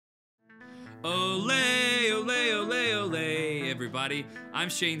Olé, olé, olé, olé, everybody. I'm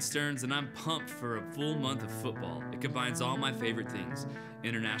Shane Stearns, and I'm pumped for a full month of football. It combines all my favorite things: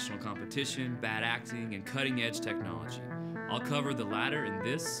 international competition, bad acting, and cutting-edge technology. I'll cover the latter in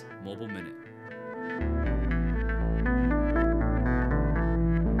this Mobile Minute.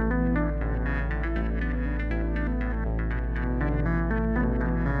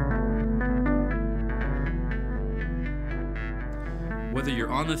 Whether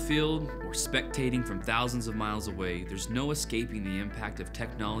you're on the field or spectating from thousands of miles away, there's no escaping the impact of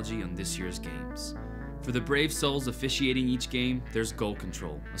technology on this year's games. For the brave souls officiating each game, there's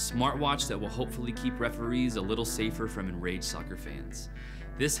GoalControl, a smartwatch that will hopefully keep referees a little safer from enraged soccer fans.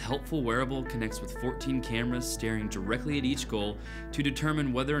 This helpful wearable connects with 14 cameras staring directly at each goal to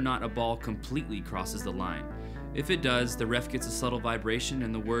determine whether or not a ball completely crosses the line. If it does, the ref gets a subtle vibration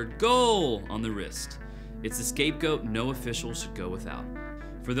and the word "GOAL" on the wrist. It's a scapegoat no official should go without.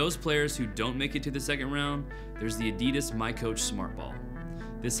 For those players who don't make it to the second round, there's the Adidas MiCoach Smart Ball.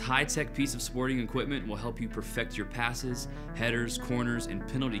 This high-tech piece of sporting equipment will help you perfect your passes, headers, corners, and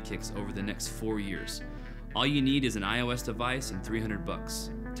penalty kicks over the next 4 years. All you need is an iOS device and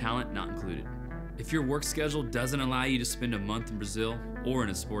 $300, talent not included. If your work schedule doesn't allow you to spend a month in Brazil or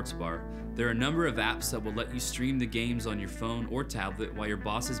in a sports bar, there are a number of apps that will let you stream the games on your phone or tablet while your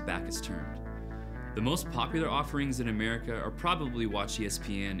boss's back is turned. The most popular offerings in America are probably Watch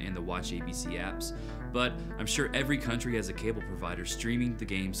ESPN and the Watch ABC apps, but I'm sure every country has a cable provider streaming the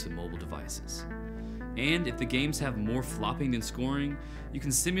games to mobile devices. And if the games have more flopping than scoring, you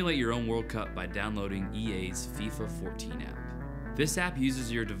can simulate your own World Cup by downloading EA's FIFA 14 app. This app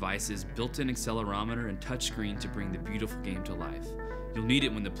uses your device's built-in accelerometer and touchscreen to bring the beautiful game to life. You'll need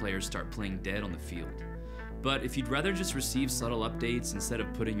it when the players start playing dead on the field. But if you'd rather just receive subtle updates instead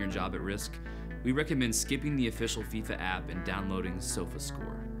of putting your job at risk, we recommend skipping the official FIFA app and downloading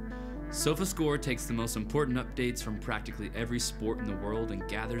SofaScore. SofaScore takes the most important updates from practically every sport in the world and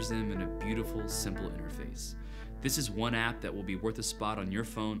gathers them in a beautiful, simple interface. This is one app that will be worth a spot on your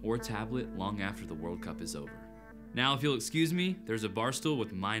phone or tablet long after the World Cup is over. Now, if you'll excuse me, there's a bar stool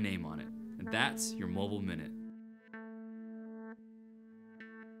with my name on it, and that's your Mobile Minute.